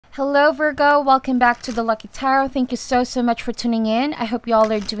Hello Virgo, welcome back to the Lucky Tarot. Thank you so much for tuning in. I hope you all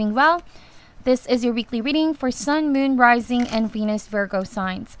are doing well. This is your weekly reading for Sun, Moon, Rising, and Venus Virgo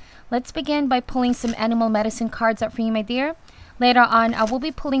signs. Let's begin by pulling some animal medicine cards out for you, my dear. Later on, I will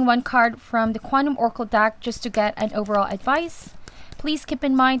be pulling one card from the Quantum Oracle deck just to get an overall advice. Please keep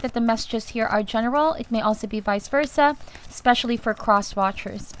in mind that the messages here are general. It may also be vice versa, especially for cross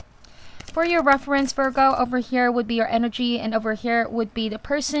watchers. For your reference, Virgo, over here would be your energy, and over here would be the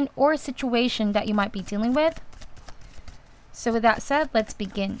person or situation that you might be dealing with. So with that said, let's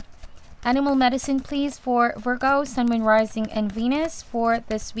begin. Animal medicine, please, for Virgo, Sun, Moon, Rising, and Venus for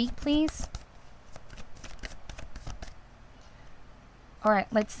this week, please. Alright,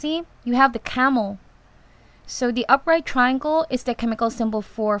 let's see. You have the camel. So the upright triangle is the chemical symbol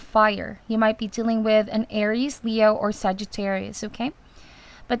for fire. You might be dealing with an Aries, Leo, or Sagittarius, okay?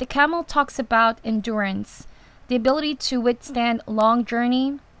 But the camel talks about endurance, the ability to withstand long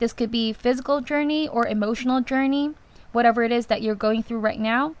journey. This could be physical journey or emotional journey. Whatever it is that you're going through right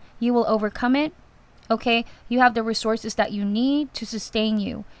now, you will overcome it. Okay, you have the resources that you need to sustain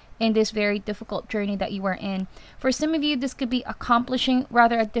you in this very difficult journey that you are in. For some of you, this could be accomplishing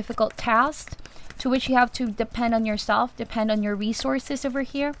rather a difficult task to which you have to depend on yourself, depend on your resources over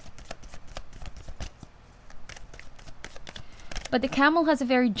here. But the camel has a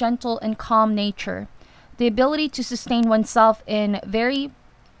very gentle and calm nature. The ability to sustain oneself in very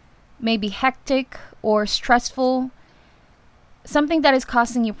maybe hectic or stressful, something that is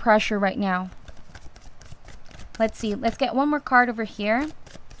causing you pressure right now. Let's see. Let's get one more card over here.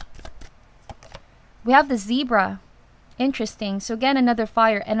 We have the zebra. Interesting. So again, another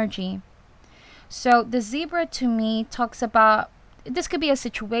fire energy. So the zebra to me talks about, this could be a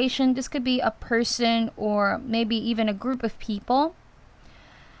situation, this could be a person, or maybe even a group of people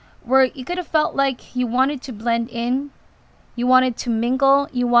where you could have felt like you wanted to blend in, you wanted to mingle,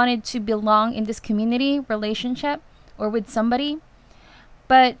 you wanted to belong in this community, relationship, or with somebody.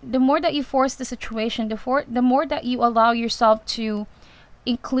 But the more that you force the situation, the more that you allow yourself to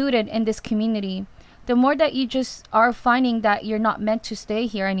included in this community, the more that you just are finding that you're not meant to stay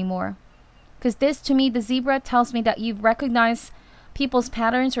here anymore. Because this, to me, the zebra tells me that you recognize people's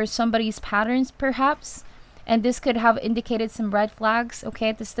patterns or somebody's patterns perhaps, and this could have indicated some red flags.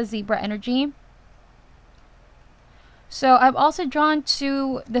 Okay, this is the zebra energy. So I've also drawn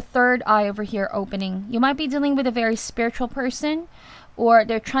to the third eye over here opening. You might be dealing with a very spiritual person, or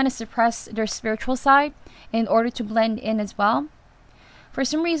they're trying to suppress their spiritual side in order to blend in as well. For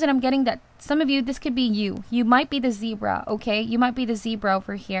some reason, I'm getting that some of you, this could be you. You might be the zebra, okay? You might be the zebra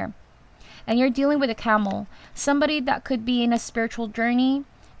over here. And you're dealing with a camel. Somebody that could be in a spiritual journey,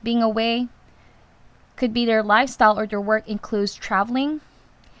 being away. Could be their lifestyle or their work includes traveling.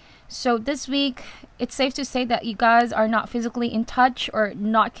 So this week, it's safe to say that you guys are not physically in touch or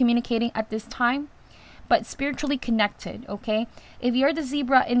not communicating at this time, but spiritually connected, okay? If you're the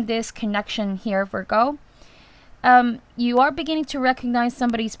zebra in this connection here, Virgo, you are beginning to recognize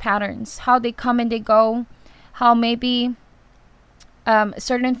somebody's patterns, how they come and they go, how maybe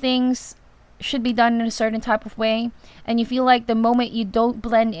certain things should be done in a certain type of way, and you feel like the moment you don't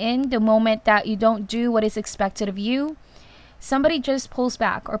blend in, the moment that you don't do what is expected of you, somebody just pulls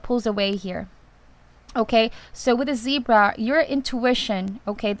back or pulls away here. Okay, so with a zebra, your intuition,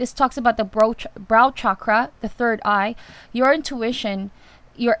 okay, this talks about the brow chakra, the third eye. Your intuition,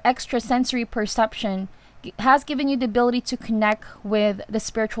 your extrasensory perception has given you the ability to connect with the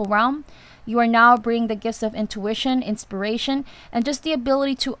spiritual realm. You are now bringing the gifts of intuition, inspiration, and just the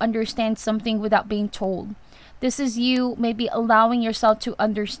ability to understand something without being told. This is you maybe allowing yourself to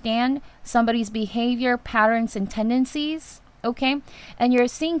understand somebody's behavior, patterns, and tendencies, okay? And you're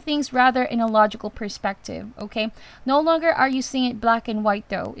seeing things rather in a logical perspective, okay? No longer are you seeing it black and white,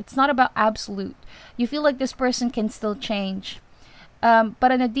 though. It's not about absolute. You feel like this person can still change.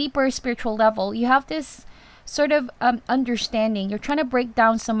 But on a deeper spiritual level, you have this sort of understanding. You're trying to break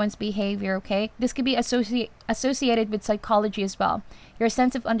down someone's behavior, okay? This could be associated with psychology as well. Your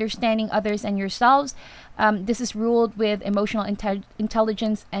sense of understanding others and yourselves. This is ruled with emotional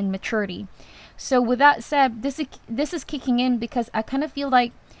intelligence and maturity. So with that said, this is kicking in because I kind of feel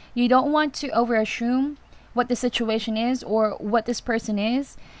like you don't want to overassume what the situation is or what this person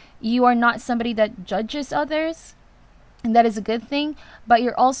is. You are not somebody that judges others. And that is a good thing, but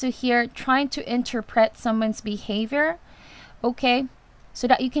you're also here trying to interpret someone's behavior, okay, so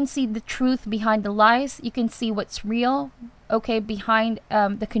that you can see the truth behind the lies. You can see what's real, okay, behind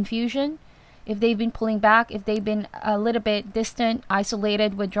the confusion. If they've been pulling back, if they've been a little bit distant,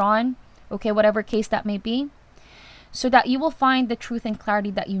 isolated, withdrawn, okay, whatever case that may be. so that you will find the truth and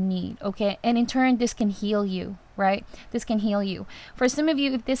clarity that you need, okay? And in turn, this can heal you, right? This can heal you. For some of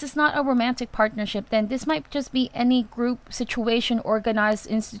you, if this is not a romantic partnership, then this might just be any group, situation, organized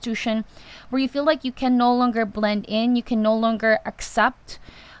institution where you feel like you can no longer blend in, you can no longer accept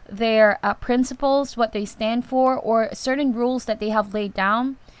their principles, what they stand for, or certain rules that they have laid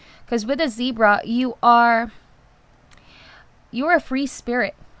down. Because with a zebra, you are a free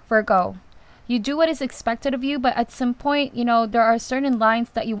spirit, Virgo. You do what is expected of you, but at some point, you know, there are certain lines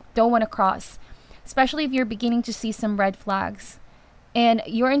that you don't want to cross, especially if you're beginning to see some red flags. And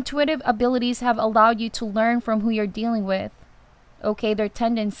your intuitive abilities have allowed you to learn from who you're dealing with, okay, their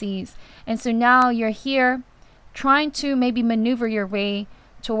tendencies. And so now you're here trying to maybe maneuver your way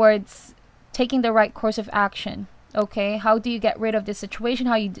towards taking the right course of action. Okay, how do you get rid of this situation?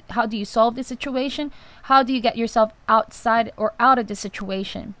 How do you solve this situation? How do you get yourself outside or out of this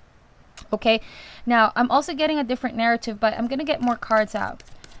situation? Okay, now I'm also getting a different narrative, but I'm gonna get more cards out.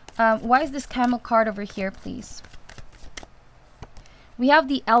 Why is this camel card over here, please? We have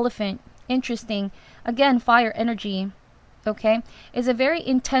the elephant. Interesting. Again, fire energy. Okay, it's a very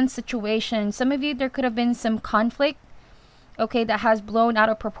intense situation. Some of you, there could have been some conflict, okay, that has blown out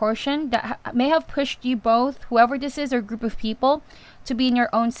of proportion, that may have pushed you both, whoever this is or group of people, to be in your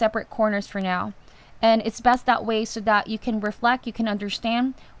own separate corners for now. And it's best that way so that you can reflect, you can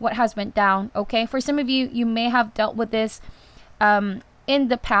understand what has went down, okay? For some of you, you may have dealt with this in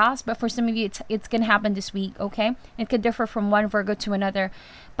the past, but for some of you, it's going to happen this week, okay? It could differ from one Virgo to another.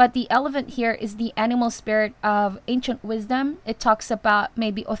 But the elephant here is the animal spirit of ancient wisdom. It talks about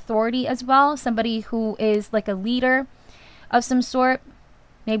maybe authority as well, somebody who is like a leader of some sort.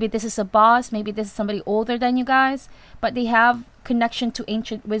 Maybe this is a boss, maybe this is somebody older than you guys, but they have connection to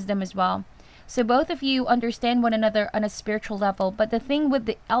ancient wisdom as well. So both of you understand one another on a spiritual level. But the thing with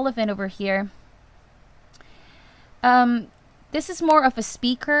the elephant over here, this is more of a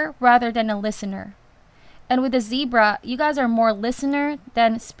speaker rather than a listener. And with the zebra, you guys are more listener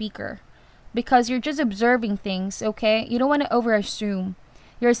than speaker, because you're just observing things, okay? You don't want to overassume.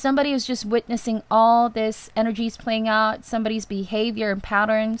 You're somebody who's just witnessing all this energies playing out, somebody's behavior and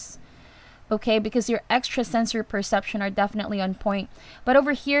patterns, okay? Because your extrasensory perception are definitely on point. But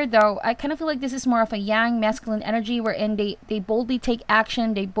over here, though, I kind of feel like this is more of a yang masculine energy, wherein they boldly take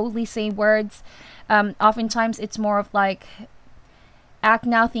action, they boldly say words. Oftentimes, it's more of like act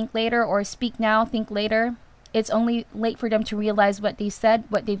now, think later, or speak now, think later. It's only late for them to realize what they said,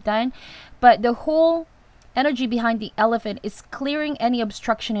 what they've done. But the whole energy behind the elephant is clearing any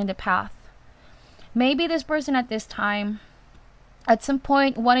obstruction in the path. Maybe this person at this time, at some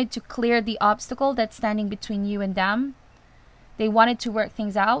point, wanted to clear the obstacle that's standing between you and them. They wanted to work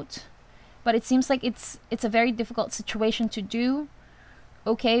things out, but it seems like it's a very difficult situation to do.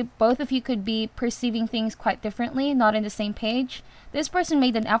 Okay, both of you could be perceiving things quite differently, not in the same page. This person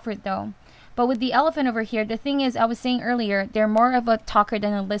made an effort though. But with the elephant over here, the thing is, I was saying earlier, they're more of a talker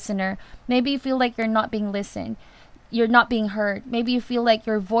than a listener. Maybe you feel like you're not being listened. You're not being heard. Maybe you feel like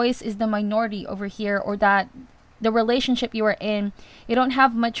your voice is the minority over here, or that the relationship you are in, you don't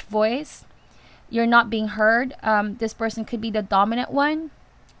have much voice. You're not being heard. This person could be the dominant one.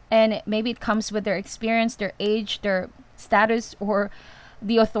 And maybe it comes with their experience, their age, their status, or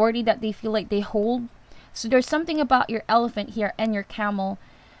the authority that they feel like they hold. So there's something about your elephant here and your camel,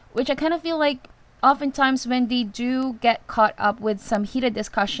 which I kind of feel like oftentimes when they do get caught up with some heated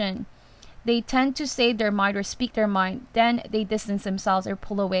discussion, they tend to say their mind or speak their mind. Then they distance themselves or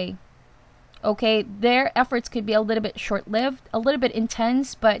pull away. Okay, their efforts could be a little bit short-lived, a little bit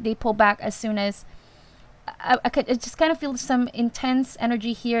intense, but they pull back as soon as I just kind of feel some intense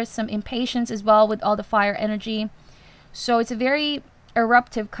energy here, some impatience as well with all the fire energy. So it's a very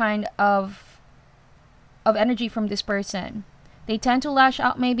eruptive kind of energy from this person. They tend to lash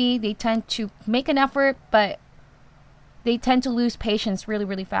out maybe, they tend to make an effort, but they tend to lose patience really,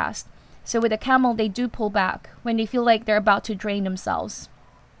 really fast. So with a camel, they do pull back when they feel like they're about to drain themselves.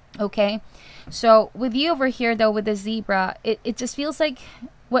 Okay, so with you over here though, with the zebra, it just feels like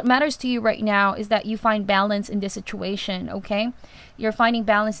what matters to you right now is that you find balance in this situation, okay? You're finding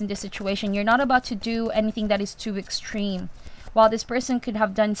balance in this situation. You're not about to do anything that is too extreme. While this person could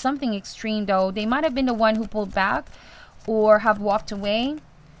have done something extreme though, they might have been the one who pulled back or have walked away.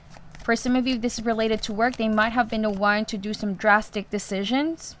 For some of you, this is related to work. They might have been the one to do some drastic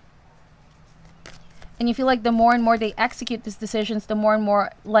decisions. And you feel like the more and more they execute these decisions, the more and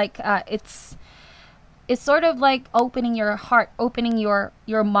more like it's sort of like opening your heart, opening your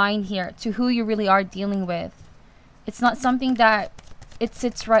mind here to who you really are dealing with. It's not something that it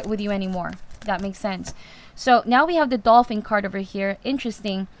sits right with you anymore. That makes sense. So now we have the dolphin card over here.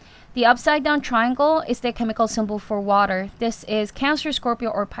 Interesting. The upside down triangle is the chemical symbol for water. This is Cancer, Scorpio,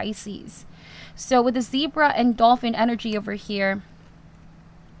 or Pisces. So with the zebra and dolphin energy over here,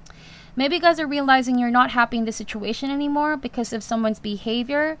 maybe you guys are realizing you're not happy in the situation anymore because of someone's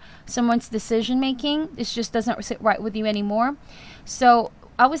behavior, someone's decision making. It just doesn't sit right with you anymore. So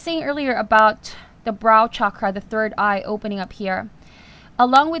I was saying earlier about the brow chakra, the third eye opening up here.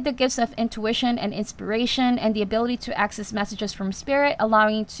 Along with the gifts of intuition and inspiration and the ability to access messages from spirit,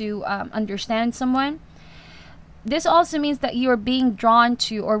 allowing you to understand someone, this also means that you are being drawn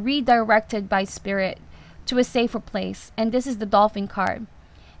to or redirected by spirit to a safer place. And this is the dolphin card.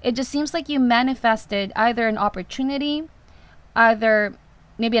 It just seems like you manifested either an opportunity, either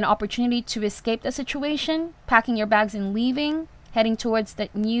maybe an opportunity to escape the situation, packing your bags and leaving, heading towards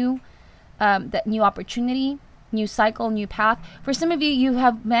that new opportunity, new cycle, new path. For some of you, you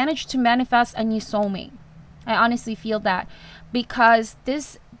have managed to manifest a new soulmate. I honestly feel that, because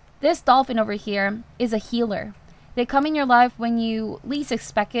this dolphin over here is a healer. They come in your life when you least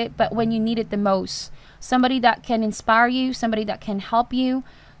expect it, but when you need it the most. Somebody that can inspire you, somebody that can help you,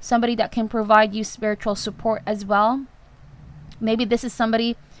 somebody that can provide you spiritual support as well. Maybe this is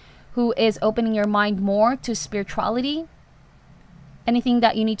somebody who is opening your mind more to spirituality, anything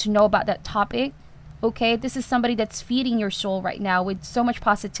that you need to know about that topic. Okay, this is somebody that's feeding your soul right now with so much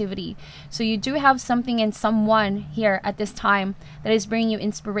positivity. So you do have something in someone here at this time that is bringing you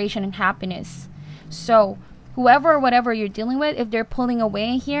inspiration and happiness. So whoever or whatever you're dealing with, if they're pulling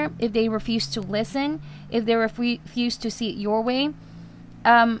away here, if they refuse to listen, if they refuse to see it your way,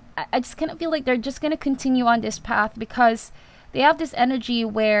 I just kind of feel like they're just going to continue on this path, because they have this energy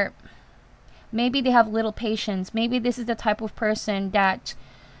where maybe they have little patience. Maybe this is the type of person that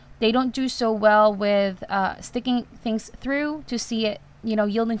they don't do so well with sticking things through to see it,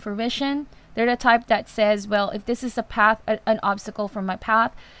 yielding fruition. They're the type that says, well, if this is a path, an obstacle from my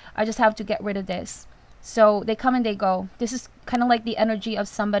path, I just have to get rid of this. So they come and they go. This is kind of like the energy of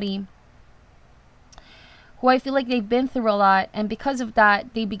somebody who I feel like they've been through a lot, and because of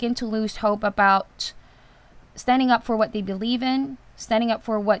that, they begin to lose hope about standing up for what they believe in, standing up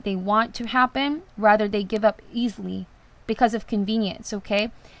for what they want to happen. Rather, they give up easily because of convenience,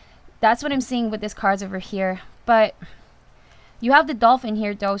 okay? That's what I'm seeing with this cards over here. But you have the dolphin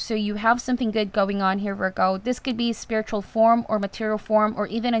here, though, so you have something good going on here, Virgo. This could be spiritual form or material form, or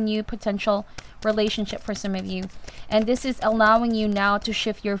even a new potential relationship for some of you. And this is allowing you now to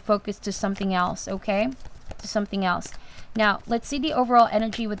shift your focus to something else, okay? To something else. Now, let's see the overall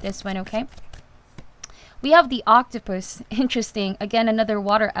energy with this one, okay? We have the octopus. Interesting. Again, another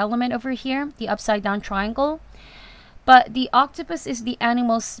water element over here, the upside down triangle. But the octopus is the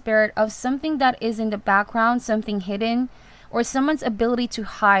animal spirit of something that is in the background, something hidden, or someone's ability to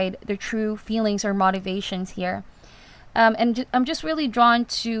hide their true feelings or motivations here. And I'm just really drawn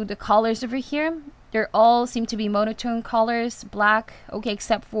to the colors over here. They all seem to be monotone colors, black, okay,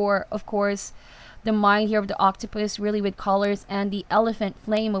 except for, of course, the mind here of the octopus, really with colors, and the elephant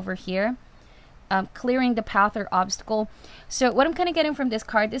flame over here, clearing the path or obstacle. So what I'm kind of getting from this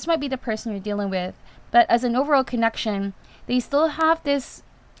card, this might be the person you're dealing with, but as an overall connection, they still have this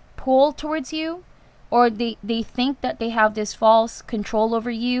pull towards you, or they think that they have this false control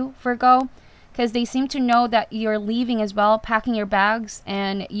over you, Virgo, because they seem to know that you're leaving as well, packing your bags,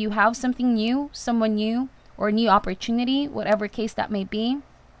 and you have something new, someone new, or a new opportunity, whatever case that may be.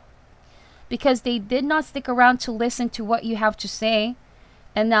 Because they did not stick around to listen to what you have to say,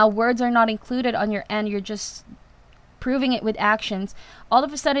 and now words are not included on your end, you're just proving it with actions. All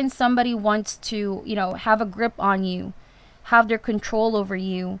of a sudden, somebody wants to, have a grip on you, have their control over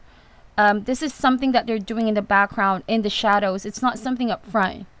you. This is something that they're doing in the background, in the shadows. It's not something up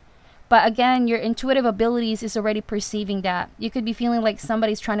front. But again, your intuitive abilities is already perceiving that. You could be feeling like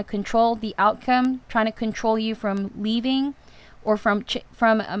somebody's trying to control the outcome, trying to control you from leaving, or from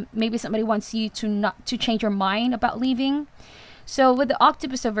maybe somebody wants you to change your mind about leaving. So with the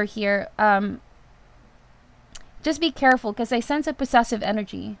octopus over here, just be careful, because I sense a possessive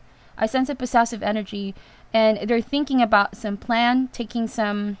energy. And they're thinking about some plan, taking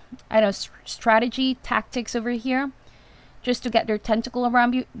some, strategy, tactics over here, just to get their tentacle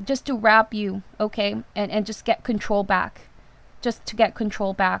around you, just to wrap you, okay, and just get control back,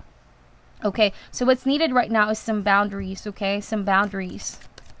 okay. So what's needed right now is some boundaries, okay, some boundaries.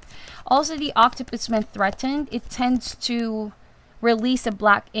 Also, the octopus, when threatened, it tends to release a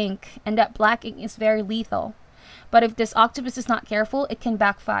black ink, and that black ink is very lethal. But if this octopus is not careful, it can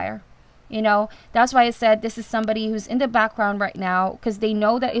backfire. That's why I said this is somebody who's in the background right now, because they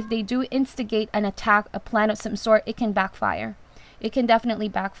know that if they do instigate an attack, a plan of some sort, it can backfire. It can definitely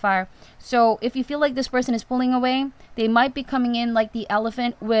backfire. So if you feel like this person is pulling away, they might be coming in like the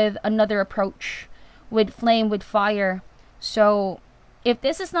elephant with another approach, with flame, with fire. So if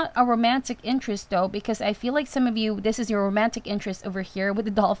this is not a romantic interest though, because I feel like some of you, this is your romantic interest over here with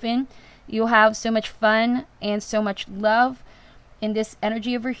the dolphin. You have so much fun and so much love in this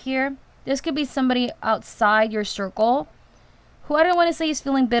energy over here. This could be somebody outside your circle who I don't want to say is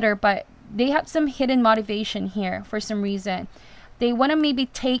feeling bitter, but they have some hidden motivation here for some reason. They want to maybe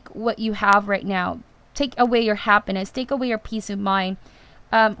take what you have right now, take away your happiness, take away your peace of mind.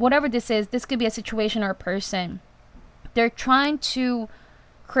 Whatever this is, this could be a situation or a person. They're trying to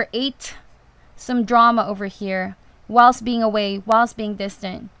create some drama over here whilst being away, whilst being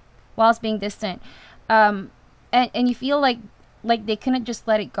distant, and you feel like they couldn't just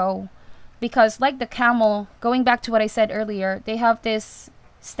let it go, because like the camel, going back to what I said earlier, they have this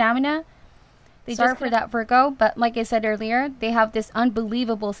stamina. Sorry for that, Virgo, but like I said earlier, they have this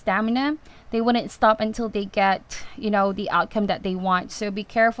unbelievable stamina. They wouldn't stop until they get, you know, the outcome that they want. So be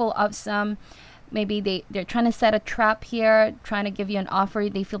careful of some, maybe they're trying to set a trap here, trying to give you an offer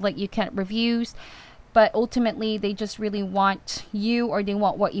they feel like you can't refuse, but ultimately they just really want you, or they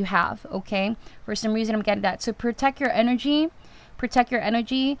want what you have, okay? For some reason I'm getting that. So protect your energy,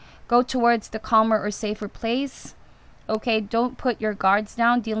 go towards the calmer or safer place. Okay, don't put your guards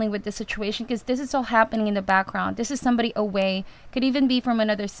down dealing with the situation, because this is all happening in the background. This is somebody away, could even be from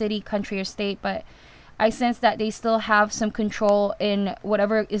another city, country, or state, but I sense that they still have some control in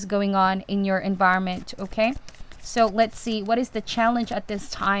whatever is going on in your environment, okay? So let's see, what is the challenge at this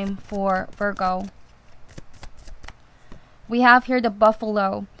time for Virgo? We have here the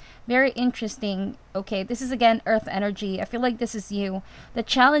buffalo. Very interesting. Okay, this is again earth energy. I feel like this is you. The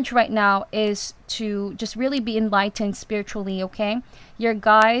challenge right now is to just really be enlightened spiritually, okay? Your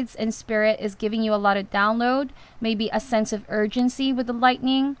guides and spirit is giving you a lot of download, maybe a sense of urgency with the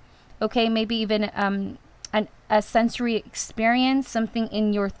lightning, okay? Maybe even a sensory experience, something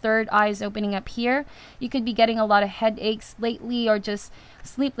in your third eye is opening up here. You could be getting a lot of headaches lately, or just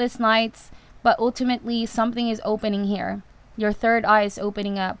sleepless nights, but ultimately something is opening here. Your third eye is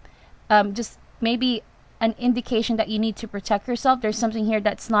opening up. Just maybe an indication that you need to protect yourself. There's something here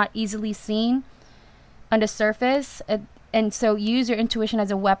that's not easily seen on the surface, and so use your intuition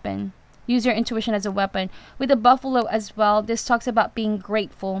as a weapon. Use your intuition as a weapon. With the buffalo as well, this talks about being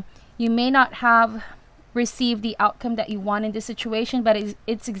grateful. You may not have received the outcome that you want in this situation, but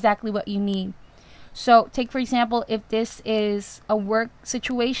it's exactly what you need. So take, for example, if this is a work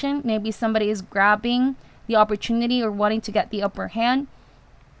situation, maybe somebody is grabbing the opportunity or wanting to get the upper hand,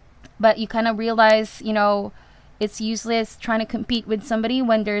 but you kind of realize, you know, it's useless trying to compete with somebody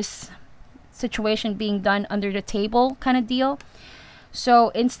when there's situation being done under the table kind of deal. So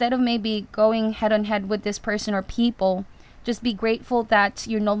instead of maybe going head on head with this person or people, just be grateful that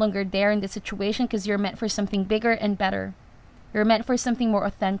you're no longer there in the situation, because you're meant for something bigger and better. You're meant for something more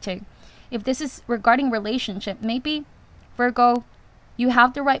authentic. If this is regarding relationship, maybe Virgo, you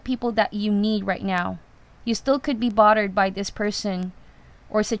have the right people that you need right now. You still could be bothered by this person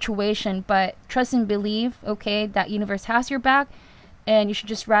or situation, but trust and believe, okay, that universe has your back, and you should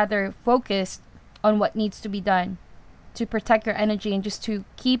just rather focus on what needs to be done to protect your energy, and just to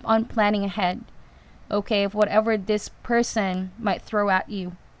keep on planning ahead, okay, of whatever this person might throw at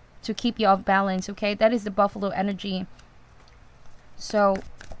you to keep you off balance, okay? That is the buffalo energy. So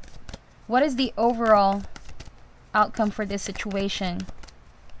what is the overall outcome for this situation?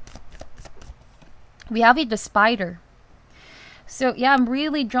 We have the spider. So yeah, I'm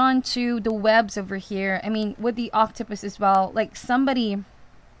really drawn to the webs over here. I mean, with the octopus as well, like somebody,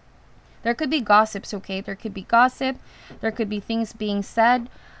 there could be gossips, okay? There could be gossip. There could be things being said.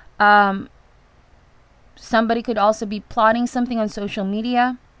 Somebody could also be plotting something on social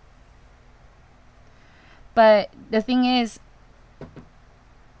media. But the thing is,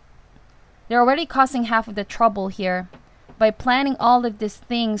 they're already causing half of the trouble here by planning all of these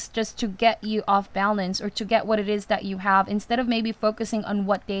things just to get you off balance, or to get what it is that you have, instead of maybe focusing on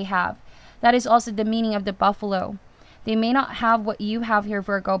what they have. That is also the meaning of the buffalo. They may not have what you have here,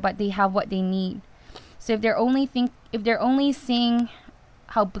 Virgo, but they have what they need. So if they're only seeing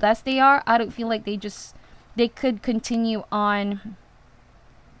how blessed they are, I don't feel like they could continue on,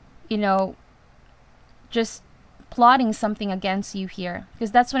 you know, just plotting something against you here,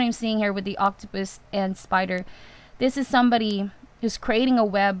 because that's what I'm seeing here with the octopus and spider. This is somebody who's creating a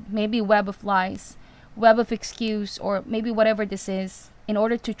web, maybe a web of lies, web of excuse, or maybe whatever this is, in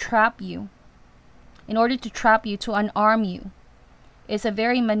order to trap you, to unarm you. It's a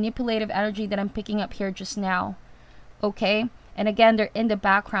very manipulative energy that I'm picking up here just now, okay? And again, they're in the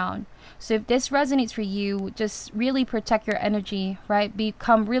background. So if this resonates for you, just really protect your energy, right?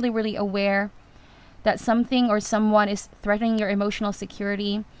 Become really, really aware that something or someone is threatening your emotional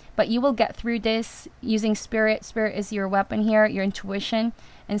security. But you will get through this using spirit. Spirit is your weapon here, your intuition.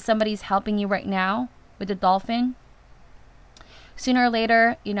 And somebody's helping you right now with the dolphin. Sooner or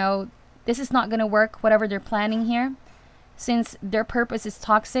later, you know, this is not going to work, whatever they're planning here. Since their purpose is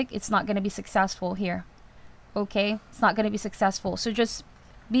toxic, it's not going to be successful here. Okay? It's not going to be successful. So just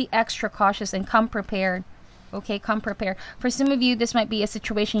be extra cautious and come prepared. Okay? Come prepared. For some of you, this might be a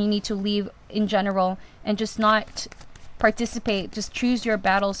situation you need to leave in general and just not participate. Just choose your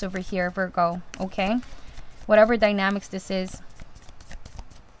battles over here, Virgo. Okay? Whatever dynamics this is.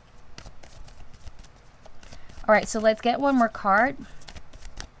 Alright, so let's get one more card.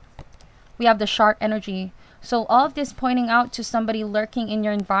 We have the shark energy. So all of this pointing out to somebody lurking in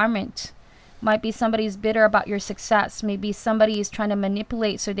your environment. Might be somebody's bitter about your success. Maybe somebody is trying to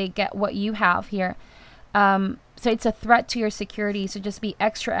manipulate so they get what you have here. So it's a threat to your security. So just be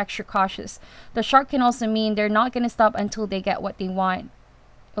extra, extra cautious. The shark can also mean they're not going to stop until they get what they want.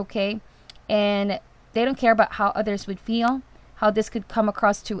 Okay? And they don't care about how others would feel. How this could come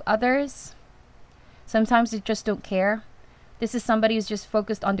across to others. Sometimes they just don't care. This is somebody who's just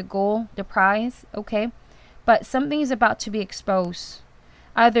focused on the goal, the prize. Okay? But something is about to be exposed.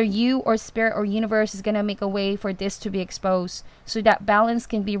 Either you or spirit or universe is going to make a way for this to be exposed. So that balance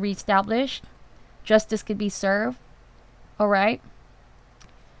can be reestablished. Justice could be served. Alright?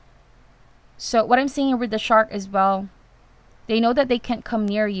 So what I'm seeing here with the shark as well. They know that they can't come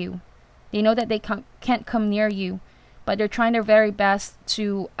near you. They know that they can't come near you. But they're trying their very best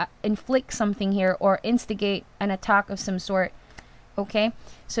to inflict something here. Or instigate an attack of some sort. Okay,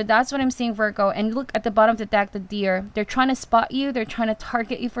 so that's what I'm seeing, Virgo. And look at the bottom of the deck, the deer. They're trying to spot you. They're trying to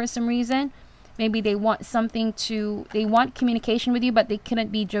target you for some reason. Maybe they want something to... They want communication with you, but they couldn't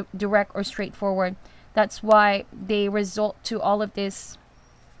be direct or straightforward. That's why they resort to all of this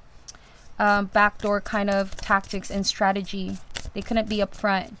backdoor kind of tactics and strategy. They couldn't be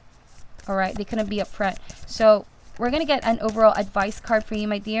upfront. Alright, they couldn't be upfront. So, we're going to get an overall advice card for you,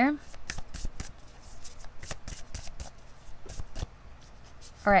 my dear.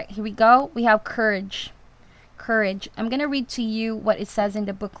 Alright, here we go. We have courage. Courage. I'm going to read to you what it says in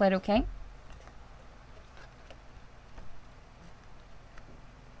the booklet, okay?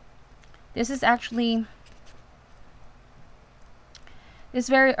 This is actually this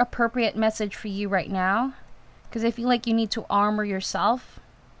very appropriate message for you right now. Because I feel like you need to armor yourself.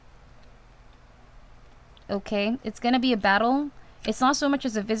 Okay? It's going to be a battle. It's not so much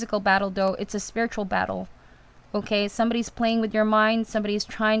as a physical battle, though. It's a spiritual battle. Okay, somebody's playing with your mind. Somebody's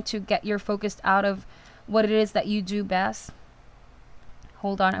trying to get your focus out of what it is that you do best.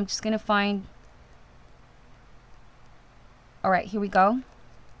 Hold on, I'm just going to find... Alright, here we go.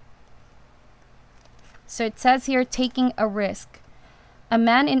 So it says here, taking a risk. A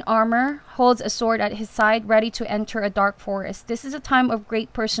man in armor holds a sword at his side, ready to enter a dark forest. This is a time of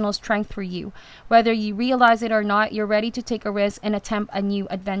great personal strength for you. Whether you realize it or not, you're ready to take a risk and attempt a new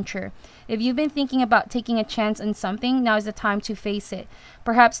adventure. If you've been thinking about taking a chance on something, now is the time to face it.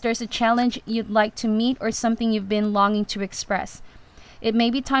 Perhaps there's a challenge you'd like to meet or something you've been longing to express. It may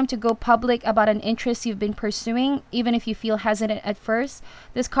be time to go public about an interest you've been pursuing, even if you feel hesitant at first.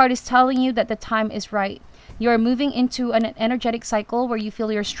 This card is telling you that the time is right. You are moving into an energetic cycle where you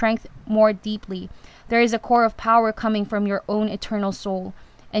feel your strength more deeply. There is a core of power coming from your own eternal soul,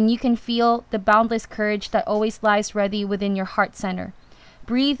 and you can feel the boundless courage that always lies ready within your heart center.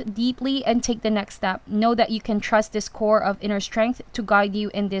 Breathe deeply and take the next step. Know that you can trust this core of inner strength to guide you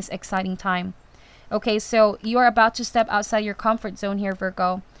in this exciting time. Okay, so you are about to step outside your comfort zone here,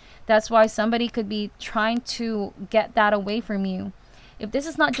 Virgo. That's why somebody could be trying to get that away from you. If this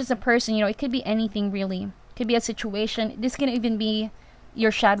is not just a person, you know, it could be anything really. It could be a situation. This can even be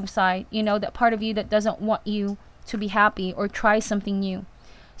your shadow side, you know, that part of you that doesn't want you to be happy or try something new.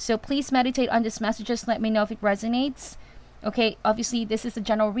 So please meditate on this message. Just let me know if it resonates. Okay, obviously this is a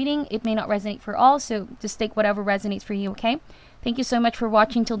general reading. It may not resonate for all, so just take whatever resonates for you, okay? Thank you so much for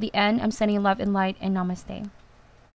watching till the end. I'm sending love and light, and namaste.